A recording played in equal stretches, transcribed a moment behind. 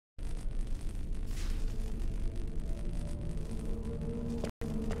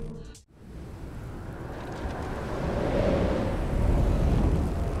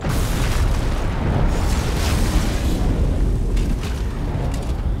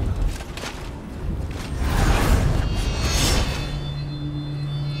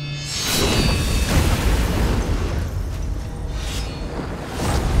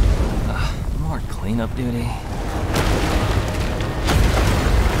cleanup duty.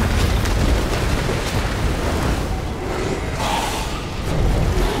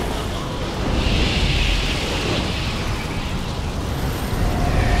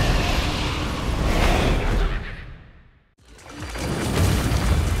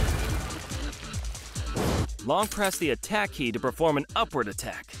 Long press the attack key to perform an upward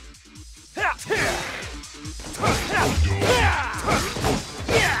attack.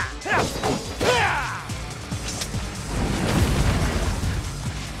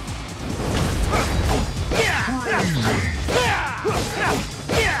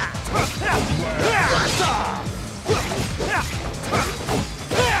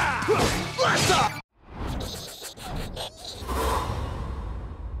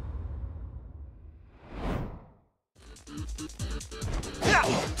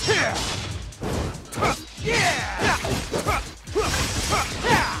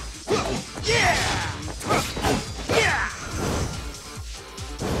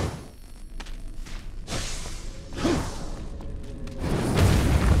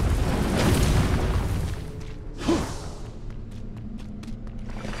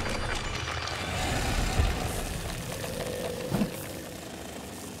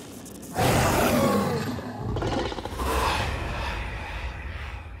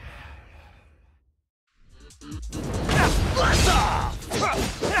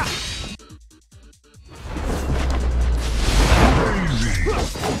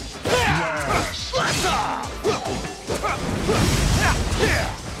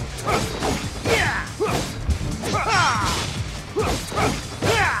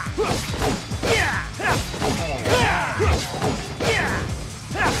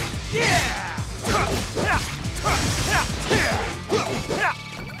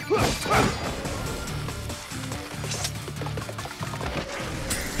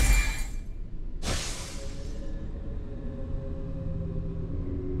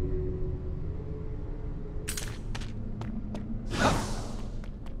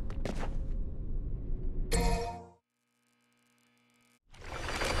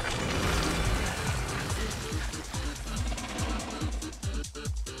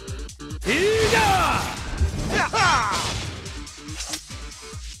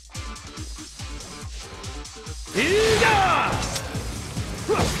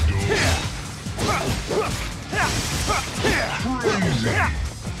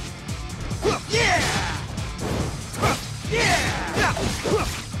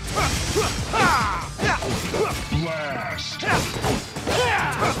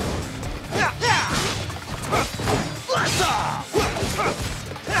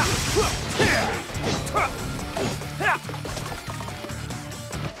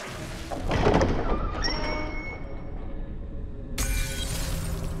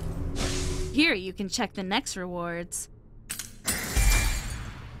 Here you can check the next rewards.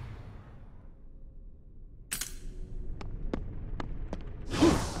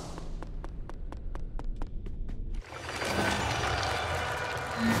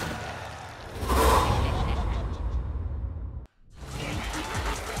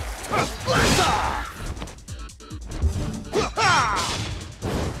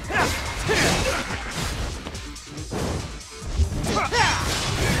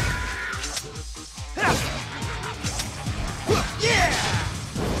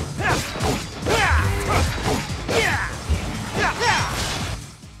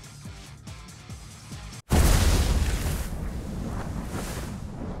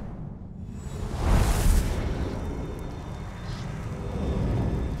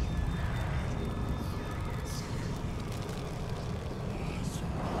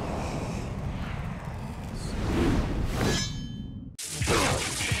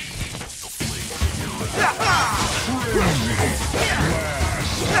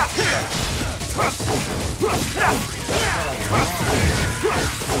 Yeah!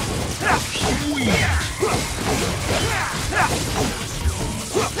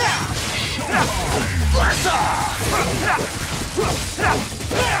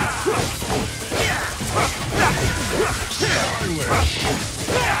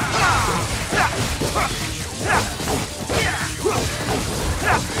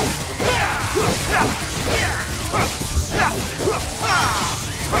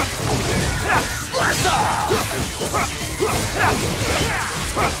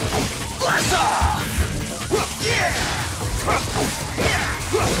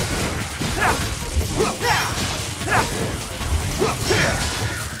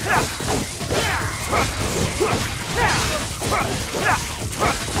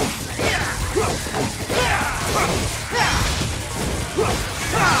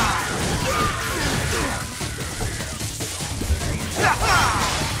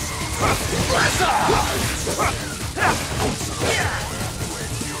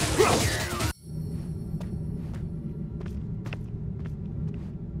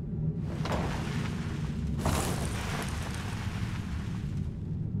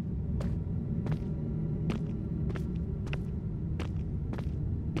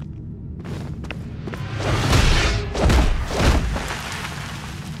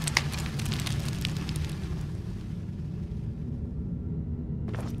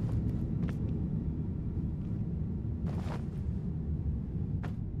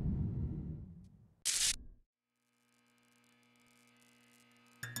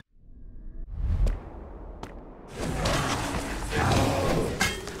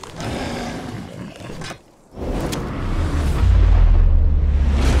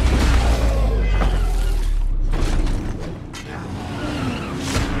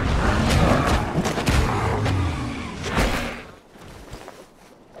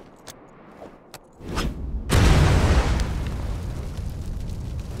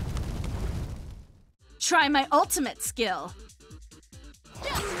 Try my ultimate skill.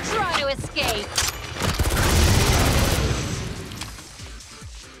 Just try to escape.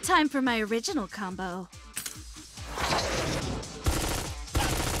 Time for my original combo.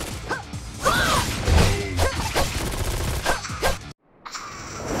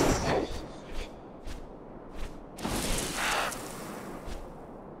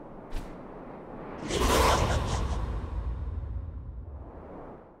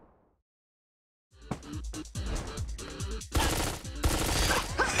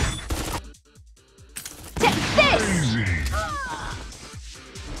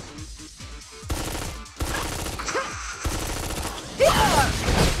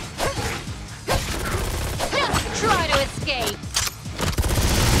 Try to escape.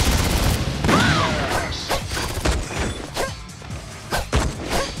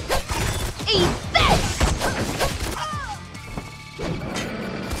 Eat this!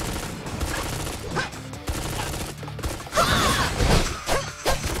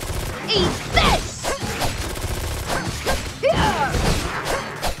 Eat this!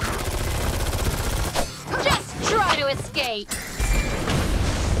 Just try to escape.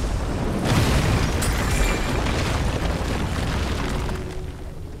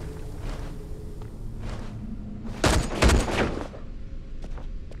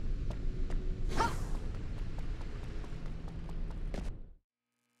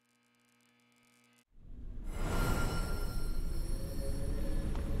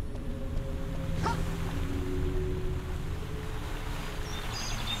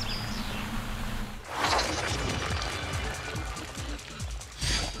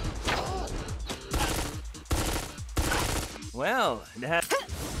 Well, that... Go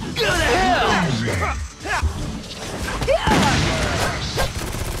to hell!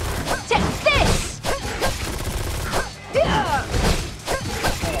 Take this!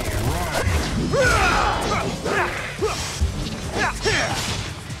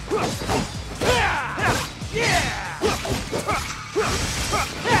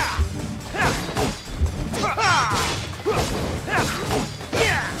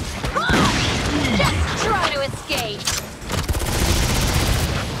 Just try to escape.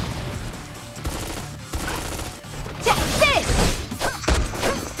 Take this!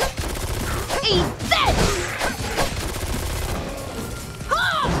 Eat this!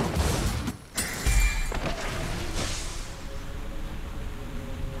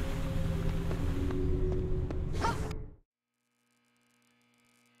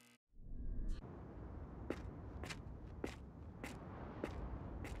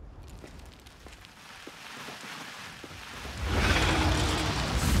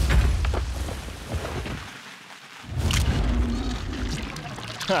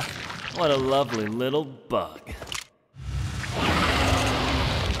 Ha! What a lovely little bug.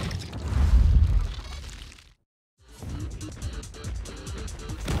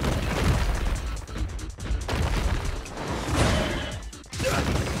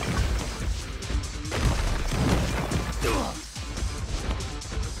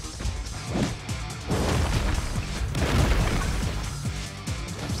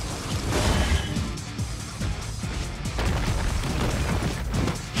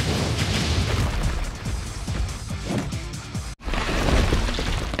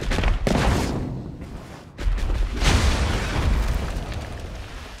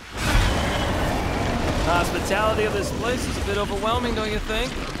 Hospitality of this place is a bit overwhelming, don't you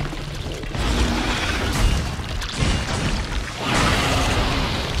think?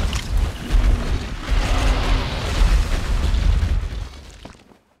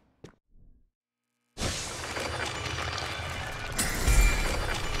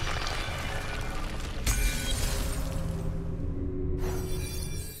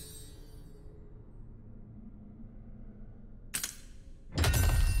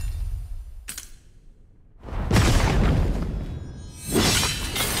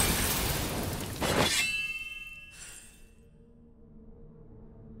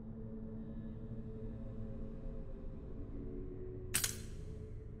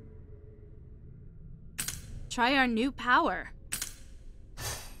 Try our new power.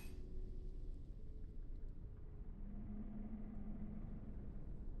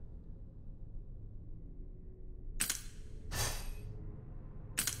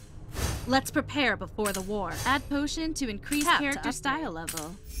 Let's prepare before the war. Add potion to increase character style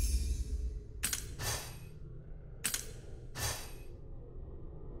level.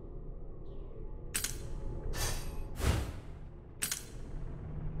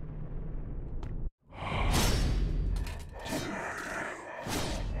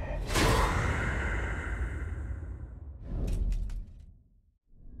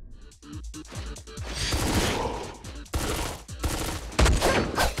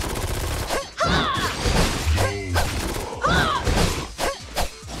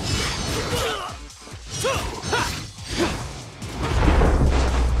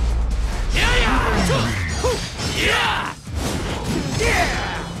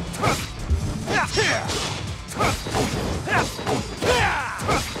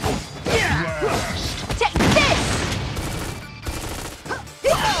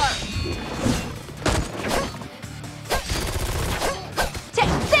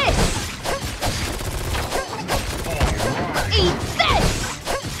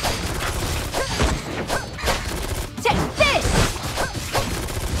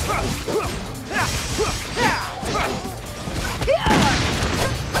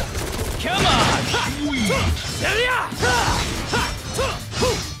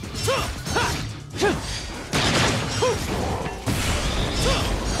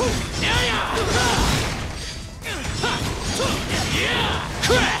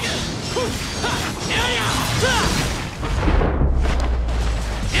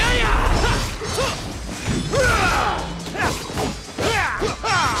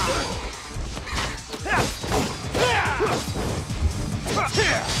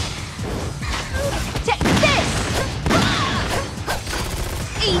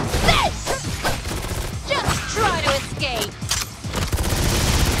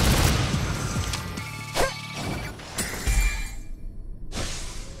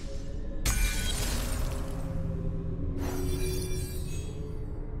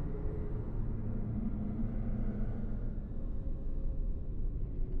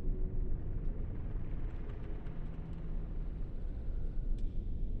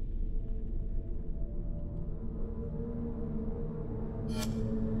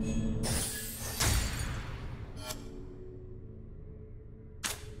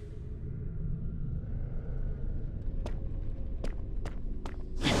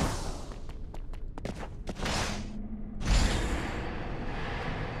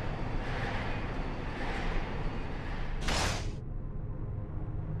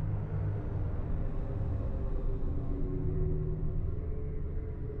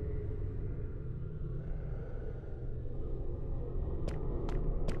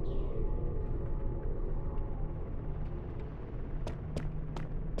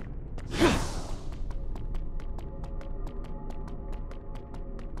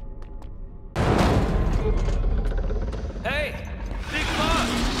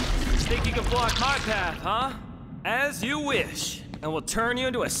 Block my path, huh? As you wish, and we'll turn you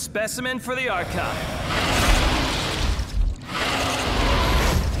into a specimen for the archive.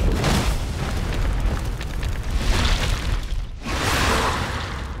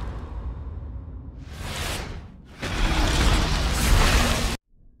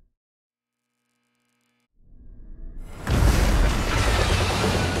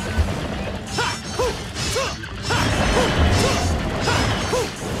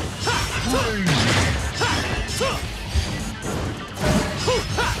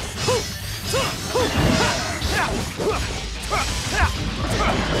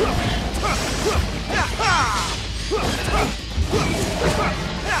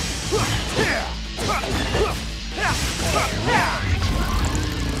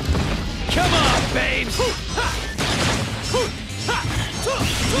 Come on, babes!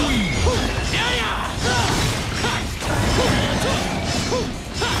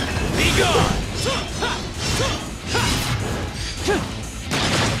 Be gone!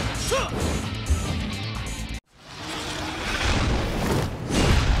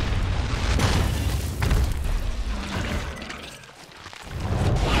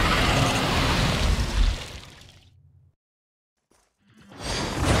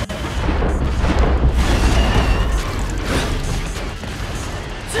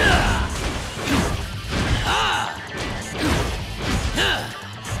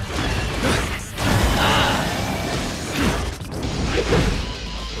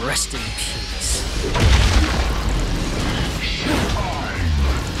 Rest in peace.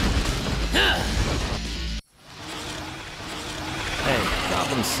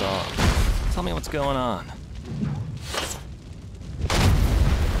 song. Tell me what's going on.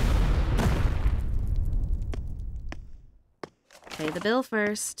 Pay the bill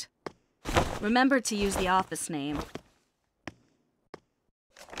first. Remember to use the office name.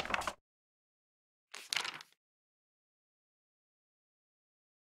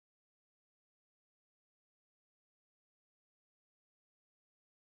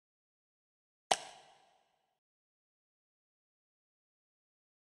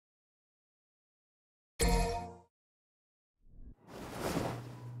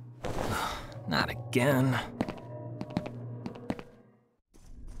 Not again.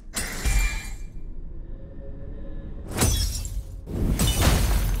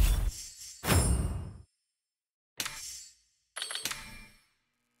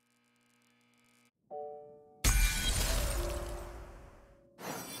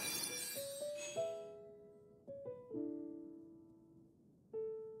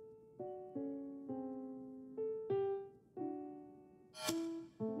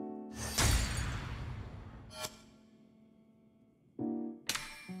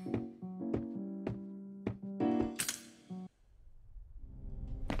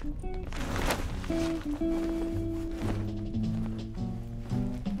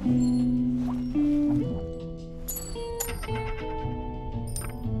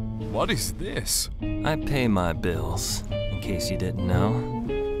 What is this? I pay my bills, in case you didn't know.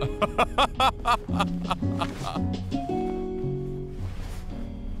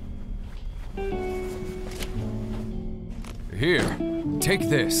 Here, take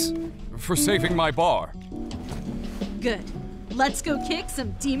this. For saving my bar. Good. Let's go kick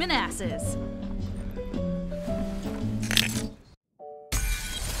some demon asses.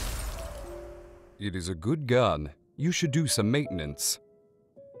 It is a good gun. You should do some maintenance.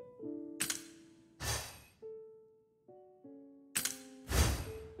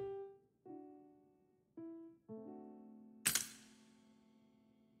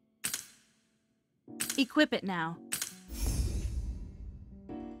 Equip it now.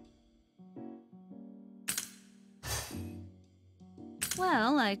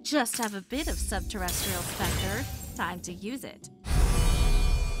 Well, I just have a bit of subterrestrial specter. Time to use it.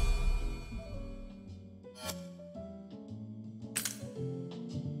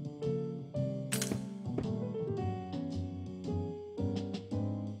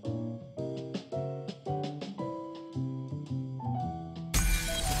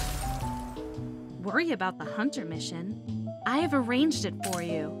 Worry about the hunter mission. I have arranged it for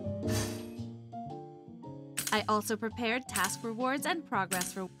you. I also prepared task rewards and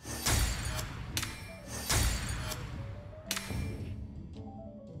progress rewards.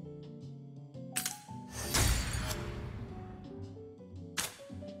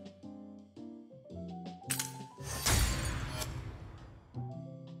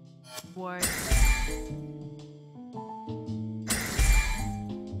 Rewards.